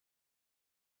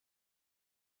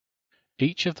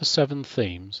Each of the 7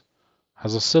 themes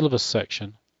has a syllabus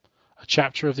section, a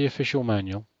chapter of the official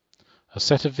manual, a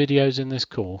set of videos in this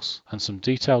course, and some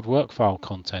detailed work file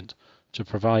content to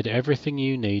provide everything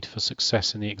you need for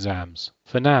success in the exams.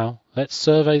 For now, let's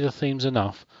survey the themes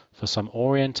enough for some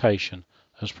orientation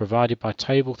as provided by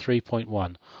Table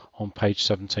 3.1 on page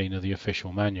 17 of the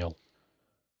official manual.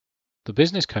 The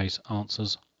business case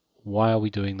answers, why are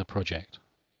we doing the project?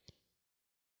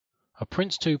 A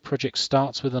Prince2 project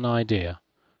starts with an idea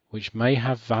which may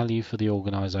have value for the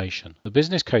organisation. The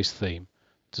business case theme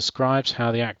describes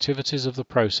how the activities of the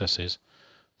processes,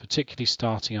 particularly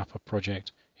starting up a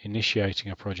project,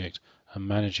 initiating a project and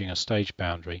managing a stage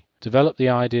boundary, develop the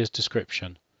idea's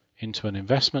description into an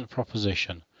investment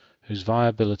proposition whose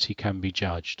viability can be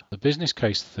judged. The business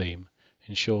case theme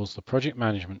ensures the project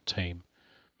management team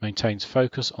maintains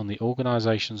focus on the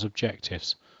organisation's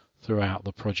objectives throughout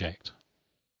the project.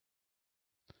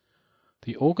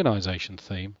 The organisation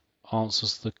theme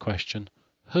answers the question,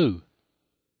 who?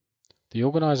 The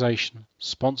organisation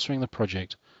sponsoring the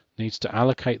project needs to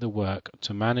allocate the work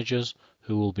to managers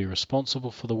who will be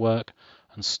responsible for the work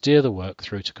and steer the work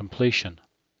through to completion.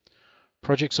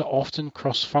 Projects are often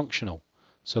cross-functional,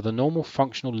 so the normal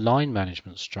functional line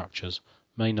management structures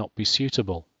may not be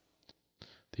suitable.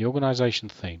 The organisation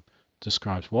theme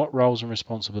describes what roles and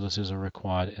responsibilities are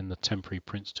required in the temporary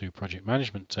Prince2 project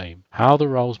management team, how the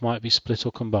roles might be split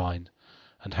or combined,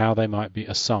 and how they might be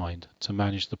assigned to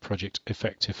manage the project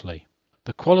effectively.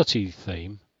 The quality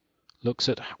theme looks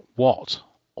at what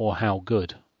or how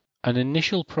good. An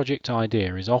initial project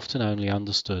idea is often only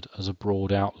understood as a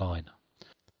broad outline.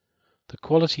 The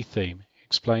quality theme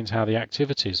explains how the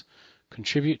activities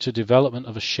contribute to development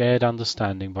of a shared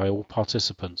understanding by all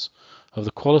participants of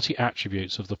the quality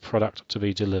attributes of the product to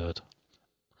be delivered,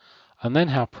 and then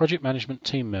how project management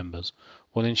team members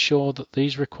will ensure that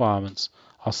these requirements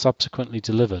are subsequently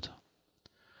delivered.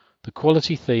 The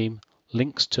quality theme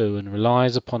links to and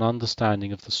relies upon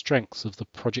understanding of the strengths of the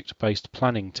project-based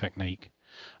planning technique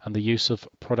and the use of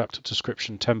product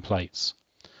description templates,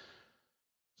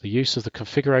 the use of the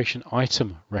configuration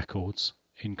item records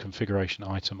in configuration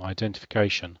item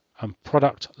identification, and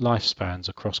product lifespans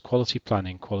across quality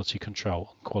planning, quality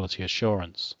control, and quality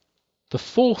assurance. The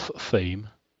fourth theme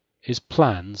is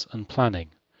plans and planning,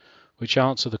 which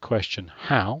answer the question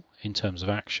how in terms of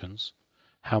actions,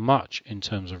 how much in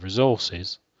terms of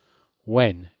resources,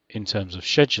 when in terms of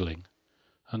scheduling,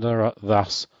 and are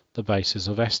thus the basis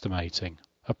of estimating.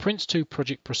 A Prince2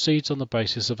 project proceeds on the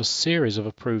basis of a series of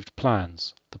approved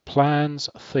plans. The plans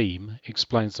theme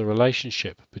explains the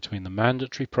relationship between the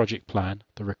mandatory project plan,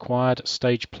 the required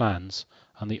stage plans,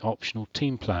 and the optional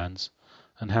team plans,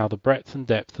 and how the breadth and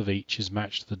depth of each is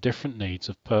matched to the different needs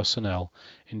of personnel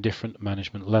in different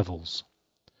management levels.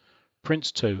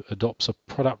 Prince2 adopts a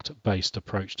product-based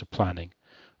approach to planning,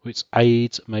 which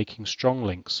aids making strong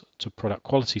links to product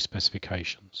quality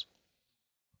specifications.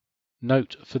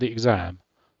 Note for the exam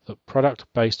that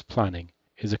product-based planning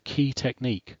is a key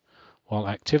technique, while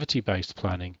activity-based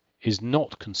planning is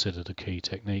not considered a key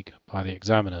technique by the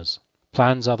examiners.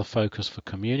 Plans are the focus for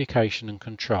communication and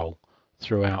control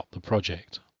throughout the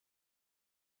project.